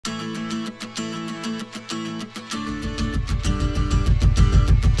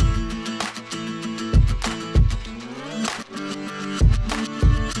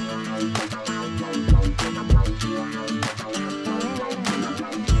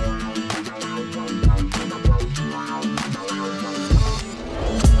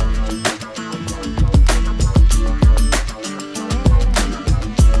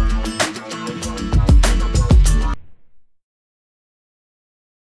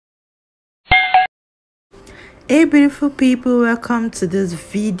Hey beautiful people, welcome to this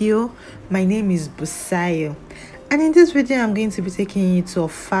video. My name is Busayo, and in this video I'm going to be taking you to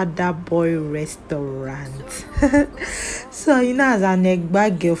OFADABOY restaurant. So as an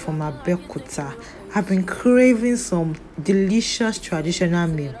Egba girl from Abeokuta, I've been craving some delicious traditional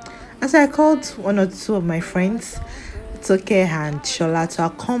meal, and so I called one or two of my friends, Toke and Shola, to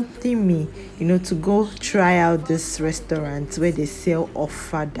accompany me, to go try out this restaurant where they sell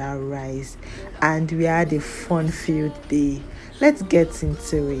ofada rice, and we had a fun-filled day. Let's get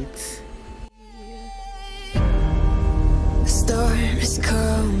into it. The storm is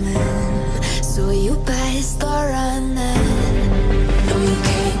coming, so you better start running. No, you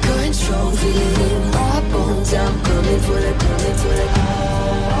can't control, feel it in my bones. I'm coming for the, coming for the.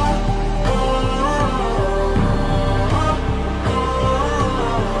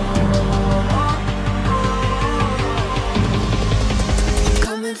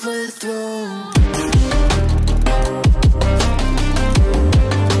 For the throne.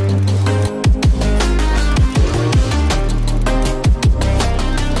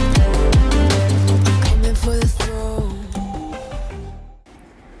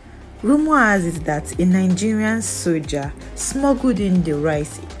 Rumor has it that a Nigerian soldier smuggled in the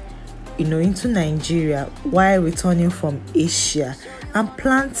rice into Nigeria while returning from Asia and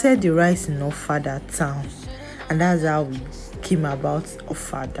planted the rice in Ofada town, and that's how we came about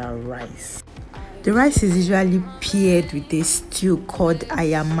ofada rice. The rice is usually paired with a stew called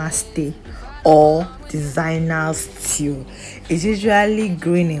ayamaste or designer stew. It's usually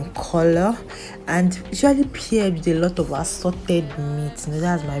green in color and usually paired with a lot of assorted meat.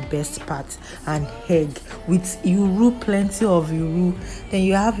 That's my best part, and egg with iru, plenty of iru. Then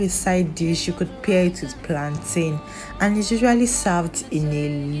you have a side dish. You could pair it with plantain, and it's usually served in a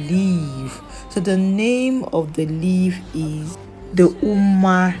leaf. So the name of the leaf is the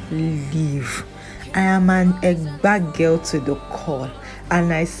Uma leaf. I am an Egba girl to the core,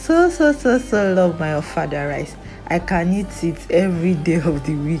 and I so love my ofada rice. I can eat it every day of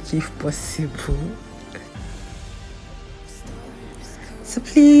the week if possible. So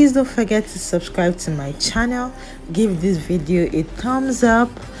please don't forget to subscribe to my channel, give this video a thumbs up,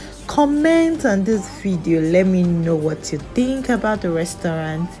 comment on this video, let me know what you think about the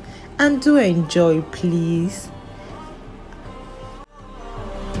restaurant, and do enjoy, please.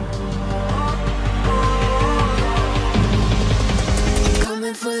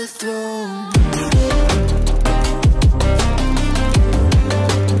 Coming for the throne.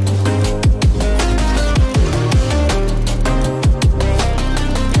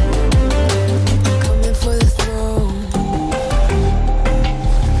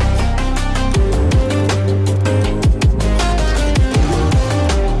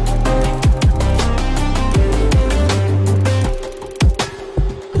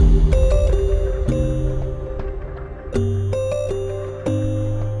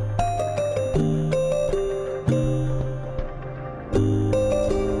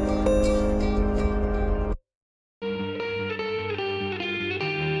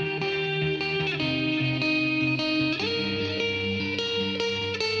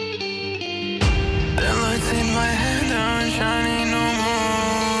 In my head aren't shining no more.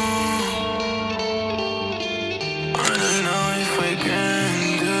 I don't know if we can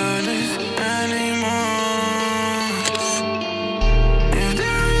do this anymore. If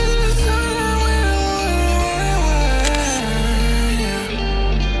there is a sun, I will.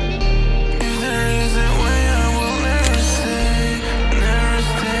 If there is a way, I will never stay, never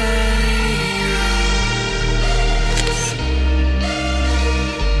stay.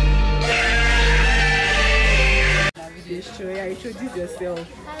 Introduce yourself.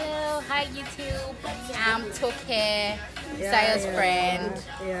 Hello, hi YouTube. I'm Toke, Sayo's friend.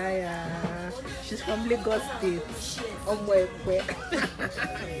 Yeah. She's from Lagos State. Omwekwe.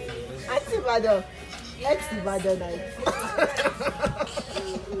 Auntie Ibadan. Ex-Ibadanite.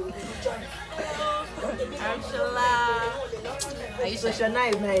 I'm Shola. So Shana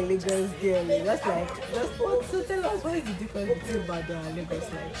is not a Lagos girl. So tell us, what is the difference between Ibadan and Lagos?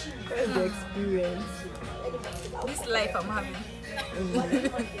 What is the experience? This life I'm having.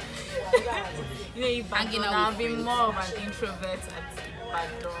 I've been more of an introvert at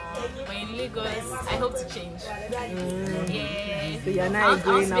Ibadan, but in Lagos, I hope to change. Yeah. So you're not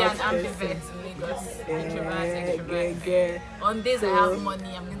going out. I want to be an ambivert in Lagos. Introvert, extrovert. On days I have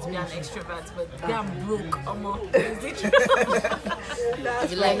money, I'm going to be an extrovert, but today I'm broke.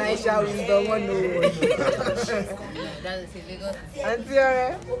 That's financial wisdom 101. That's illegal. Auntie,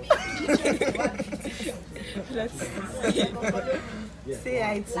 let's say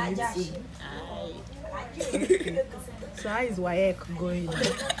hi to YouTube. So how is WAEC going?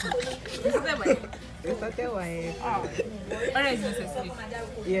 We started YF. What is necessary?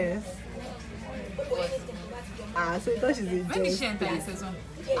 Yes. So you thought she's a When did she enter the joke. season?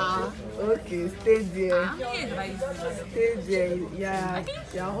 Okay, stay there. Yeah, that is the Stay there. Yeah,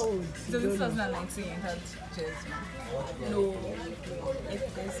 you're old. So this 2019 entered Jersey. No.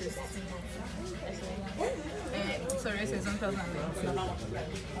 Sorry, season 2019.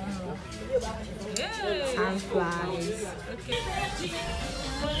 Yeah. Time flies. Okay.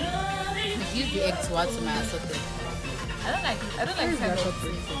 Use the egg to add to my assorted. I don't like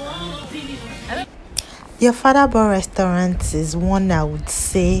assorted. The OFADABOY restaurant is one I would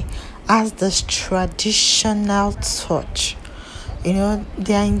say has this traditional touch. You know,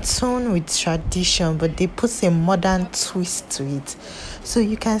 they are in tune with tradition, but they put a modern twist to it. So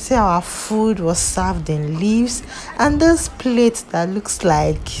you can see our food was served in leaves, and this plate that looks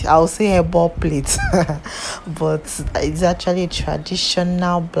like, I'll say a ball plate, but it's actually a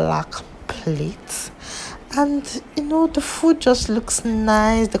traditional black plate. And you know, the food just looks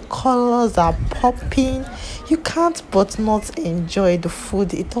nice, the colors are popping. You can't but not enjoy the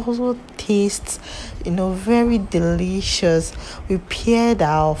food. It also tastes, you know, very delicious. We paired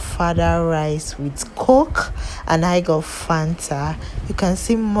our fada rice with Coke, and I got Fanta. You can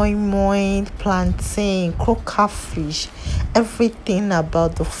see moimoi, plantain, croaker fish. Everything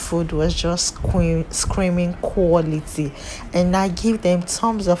about the food was just screaming quality, and I give them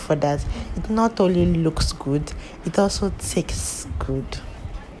thumbs up for that. It not only looks good, it also tastes good.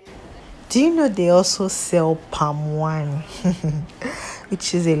 Do you know they also sell palm wine,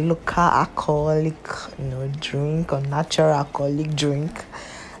 which is a local alcoholic, you know, drink or natural alcoholic drink?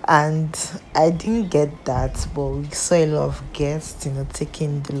 And I didn't get that, but we saw a lot of guests, you know,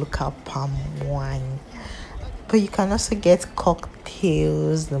 taking the local palm wine. But you can also get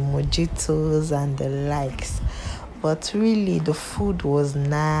cocktails, the mojitos, and the likes. But really, the food was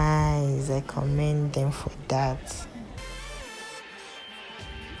nice. I commend them for that.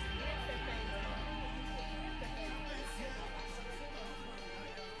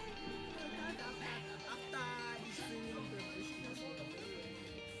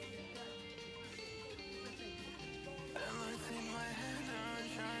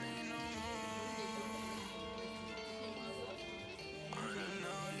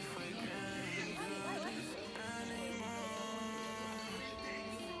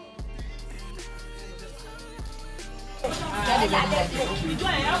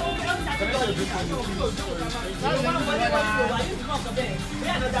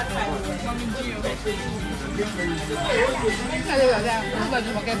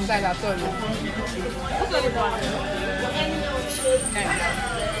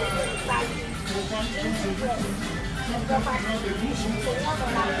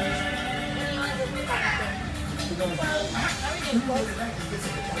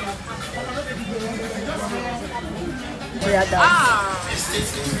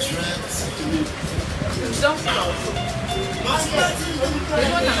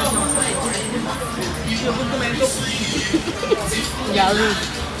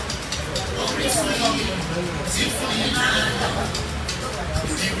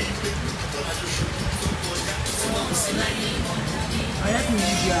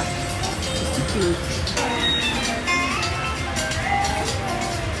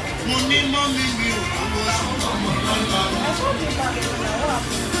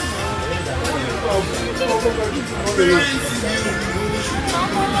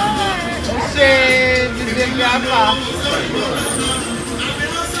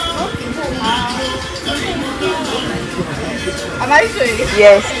 Am I sure?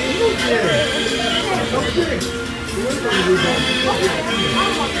 Yes.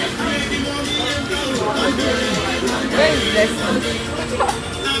 Where is Leslie?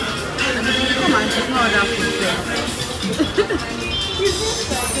 Come on, she's not that food.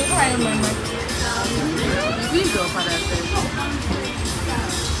 Please go for that.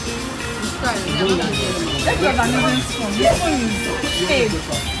 Let's have an even spoon. This one is big.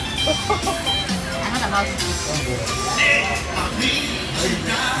 I had about to do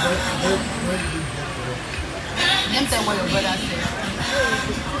Let me tell what your brother said.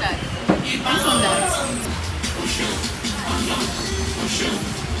 That. What's on that?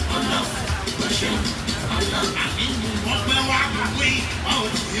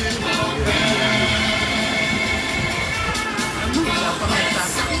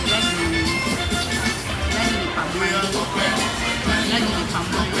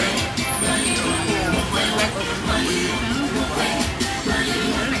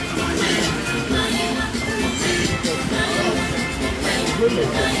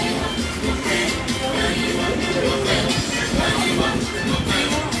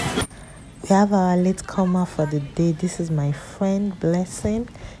 have our late comer for the day. This is my friend Blessing.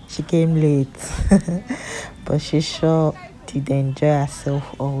 She came late, but she sure did enjoy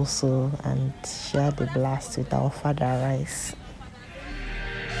herself also, and she had a blast with our ofada rice.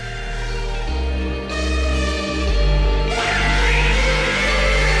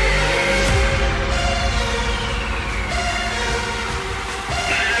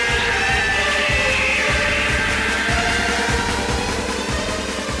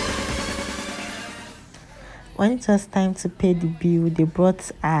 When it was time to pay the bill, they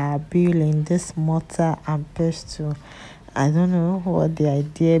brought our bill in this mortar and pestle. I don't know what the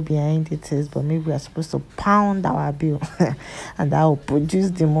idea behind it is, but maybe we are supposed to pound our bill and that will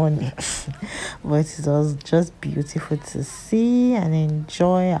produce the money. But it was just beautiful to see and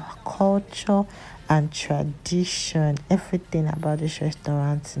enjoy our culture and tradition. Everything about this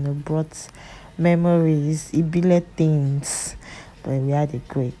restaurant, brought memories, ibile things, but we had a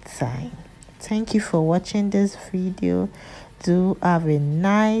great time. Thank you for watching this video. Do have a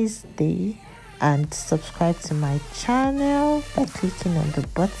nice day and subscribe to my channel by clicking on the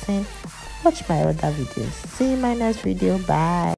button. Watch my other videos. See you in my next video. Bye.